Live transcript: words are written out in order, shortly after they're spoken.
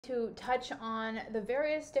to touch on the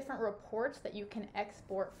various different reports that you can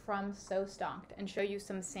export from SoStocked and show you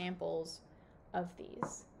some samples of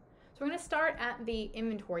these. So we're going to start at the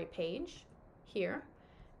inventory page here,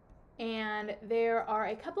 and there are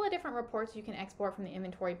a couple of different reports you can export from the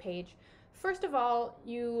inventory page. First of all,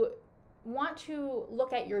 you want to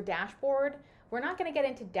look at your dashboard. We're not going to get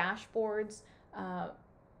into dashboards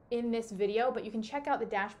in this video, but you can check out the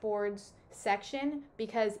dashboards section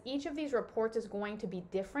because each of these reports is going to be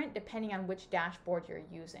different depending on which dashboard you're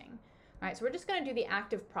using. All right, so we're just going to do the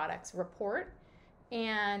active products report,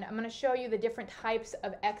 and I'm going to show you the different types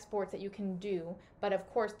of exports that you can do, but of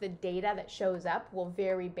course the data that shows up will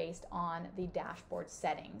vary based on the dashboard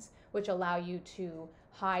settings, which allow you to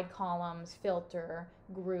hide columns, filter,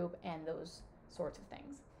 group, and those sorts of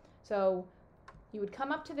things. So you would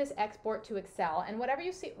come up to this export to Excel, and whenever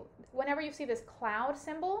you see this cloud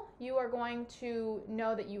symbol, you are going to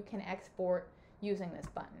know that you can export using this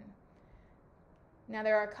button. Now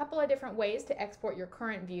there are a couple of different ways to export your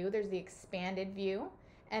current view. There's the expanded view,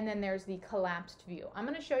 and then there's the collapsed view. I'm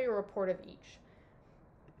going to show you a report of each.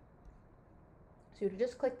 So you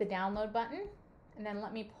just click the download button, and then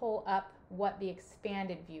let me pull up what the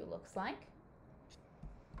expanded view looks like.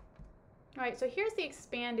 All right, so here's the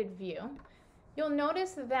expanded view. You'll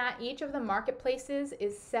notice that each of the marketplaces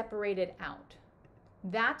is separated out.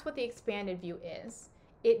 That's what the expanded view is.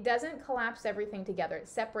 It doesn't collapse everything together. It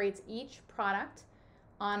separates each product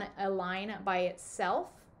on a line by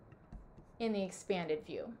itself in the expanded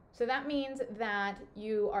view. So that means that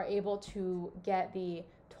you are able to get the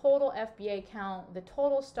total FBA count, the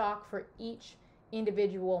total stock for each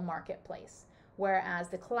individual marketplace, whereas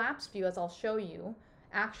the collapsed view, as I'll show you,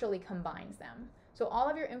 actually combines them. So all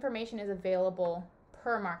of your information is available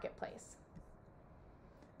per marketplace.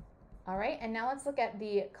 All right, and now let's look at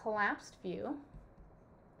the collapsed view.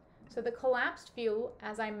 So the collapsed view,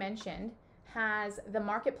 as I mentioned, has the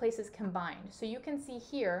marketplaces combined. So you can see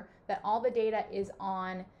here that all the data is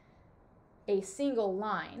on a single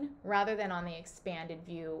line rather than on the expanded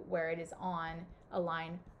view where it is on a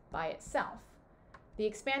line by itself. The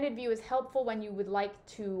expanded view is helpful when you would like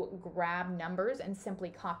to grab numbers and simply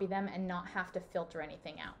copy them and not have to filter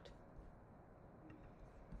anything out.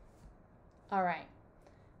 All right,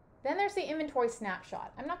 then there's the inventory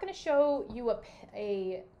snapshot. I'm not going to show you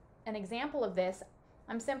an example of this.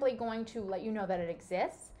 I'm simply going to let you know that it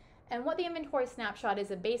exists. And what the inventory snapshot is,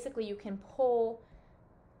 that basically you can pull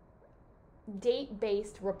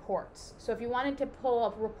date-based reports. So if you wanted to pull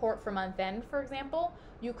a report for month end, for example,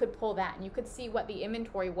 you could pull that and you could see what the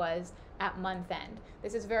inventory was at month end.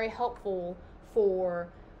 This is very helpful for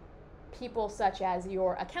people such as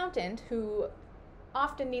your accountant, who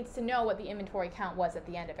often needs to know what the inventory count was at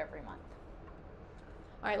the end of every month.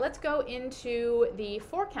 All right, let's go into the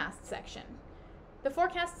forecast section. The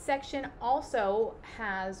forecast section also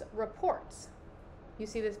has reports. You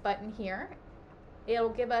see this button here. It'll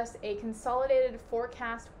give us a consolidated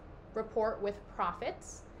forecast report with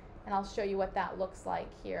profits, and I'll show you what that looks like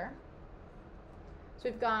here. So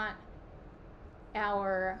we've got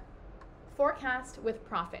our forecast with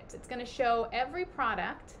profits. It's going to show every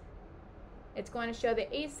product. It's going to show the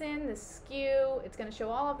ASIN, the SKU. It's going to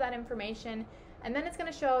show all of that information, and then it's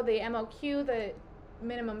going to show the MOQ, the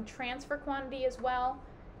minimum transfer quantity as well,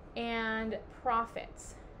 and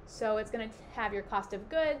profits. So it's going to have your cost of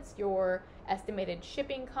goods, your estimated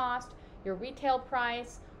shipping cost, your retail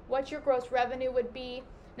price, what your gross revenue would be.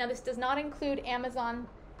 Now this does not include Amazon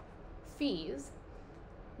fees.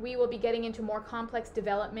 We will be getting into more complex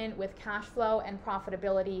development with cash flow and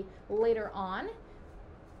profitability later on,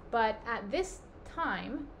 but at this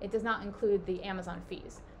time it does not include the Amazon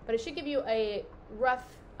fees. But it should give you a rough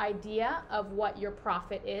idea of what your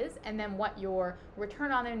profit is and then what your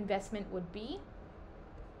return on investment would be.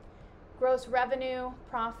 Gross revenue,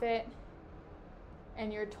 profit,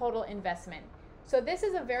 and your total investment. So this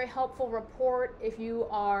is a very helpful report if you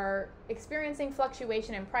are experiencing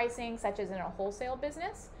fluctuation in pricing, such as in a wholesale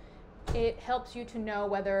business. It helps you to know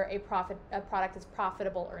whether a product is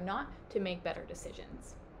profitable or not to make better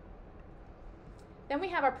decisions. Then we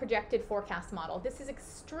have our projected forecast model. This is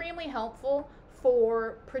extremely helpful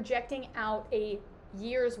for projecting out a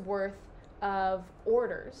year's worth of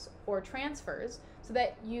orders or transfers so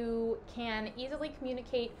that you can easily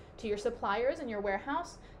communicate to your suppliers in your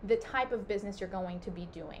warehouse the type of business you're going to be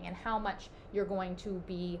doing and how much you're going to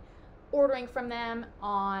be ordering from them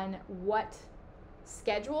on what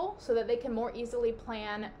schedule, so that they can more easily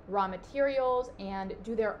plan raw materials and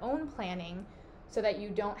do their own planning so that you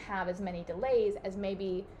don't have as many delays as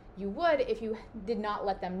maybe you would if you did not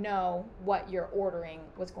let them know what your ordering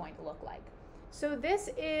was going to look like. So this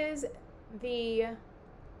is the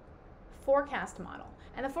forecast model.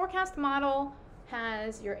 And the forecast model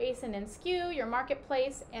has your ASIN and SKU, your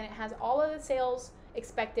marketplace, and it has all of the sales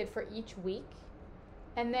expected for each week.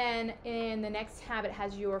 And then in the next tab, it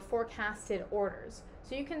has your forecasted orders.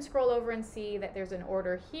 So you can scroll over and see that there's an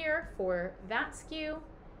order here for that SKU.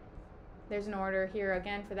 There's an order here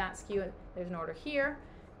again for that SKU. There's an order here.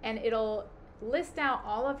 And it'll list out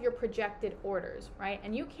all of your projected orders, right?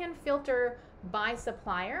 And you can filter by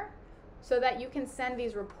supplier so that you can send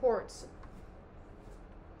these reports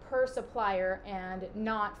per supplier and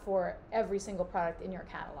not for every single product in your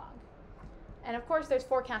catalog. And of course there's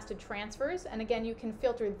forecasted transfers, and again you can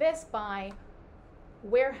filter this by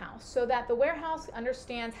warehouse so that the warehouse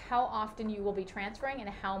understands how often you will be transferring and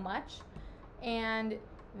how much. And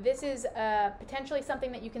this is potentially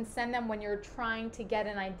something that you can send them when you're trying to get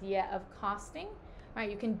an idea of costing,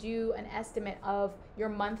 right? You can do an estimate of your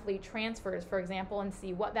monthly transfers, for example, and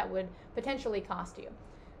see what that would potentially cost you.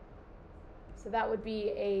 So that would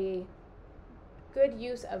be a good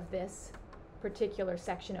use of this particular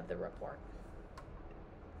section of the report.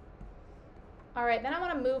 All right, then I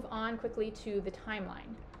want to move on quickly to the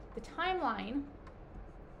timeline. The timeline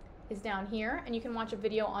is down here, and you can watch a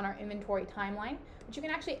video on our inventory timeline, but you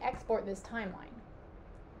can actually export this timeline.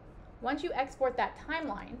 Once you export that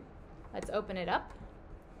timeline, let's open it up.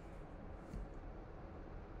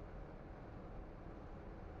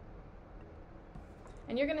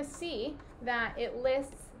 And you're going to see that it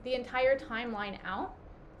lists the entire timeline out.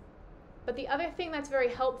 But the other thing that's very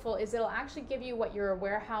helpful is it'll actually give you what your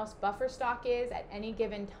warehouse buffer stock is at any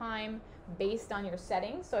given time based on your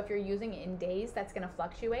settings. So if you're using it in days, that's going to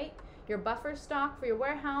fluctuate. Your buffer stock for your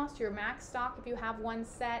warehouse, your max stock if you have one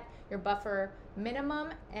set, your buffer minimum,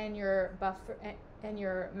 and your buffer and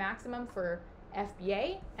your maximum for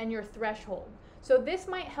FBA, and your threshold. So this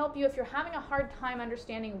might help you if you're having a hard time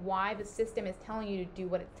understanding why the system is telling you to do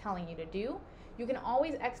what it's telling you to do. You can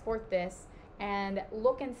always export this and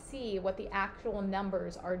look and see what the actual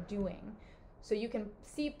numbers are doing. So you can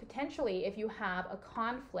see potentially if you have a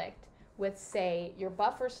conflict with, say, your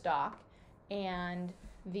buffer stock and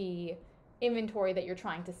the inventory that you're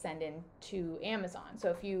trying to send in to Amazon. So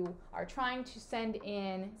if you are trying to send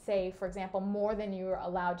in, say, for example, more than you're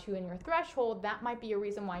allowed to in your threshold, that might be a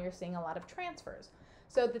reason why you're seeing a lot of transfers.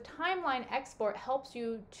 So the timeline export helps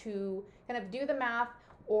you to kind of do the math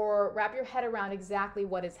or wrap your head around exactly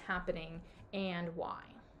what is happening and why.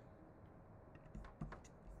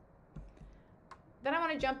 Then I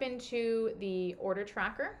want to jump into the order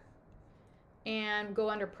tracker and go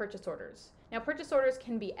under purchase orders. Now purchase orders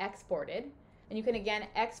can be exported, and you can again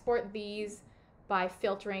export these by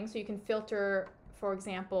filtering. So you can filter, for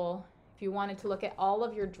example, if you wanted to look at all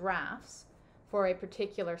of your drafts for a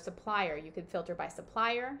particular supplier, you could filter by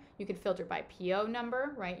supplier, you could filter by PO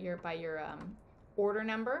number, right, by your order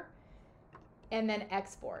number, and then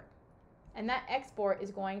export. And that export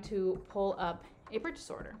is going to pull up a purchase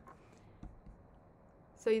order.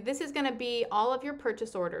 So this is going to be all of your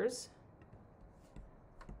purchase orders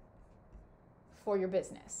for your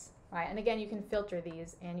business, right? And again, you can filter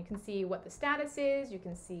these and you can see what the status is, you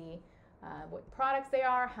can see what products they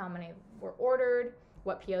are, how many were ordered,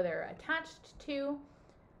 what PO they're attached to,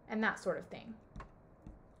 and that sort of thing.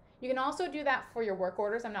 You can also do that for your work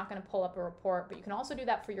orders. I'm not going to pull up a report, but you can also do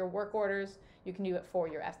that for your work orders. You can do it for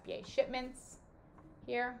your FBA shipments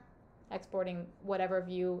here, exporting whatever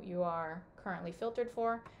view you are currently filtered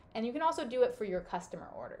for. And you can also do it for your customer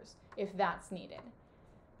orders if that's needed.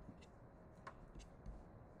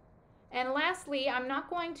 And lastly, I'm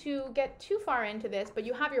not going to get too far into this, but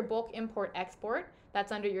you have your bulk import export.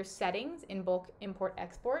 That's under your settings in bulk import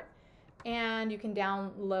export. And you can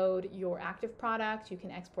download your active product, you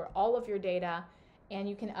can export all of your data, and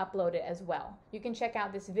you can upload it as well. You can check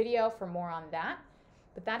out this video for more on that.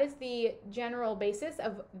 But that is the general basis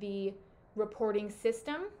of the reporting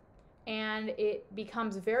system, and it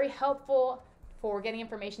becomes very helpful for getting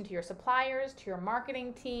information to your suppliers, to your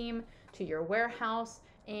marketing team, to your warehouse,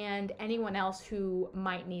 and anyone else who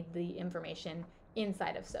might need the information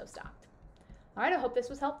inside of SoStocked. All right, I hope this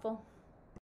was helpful.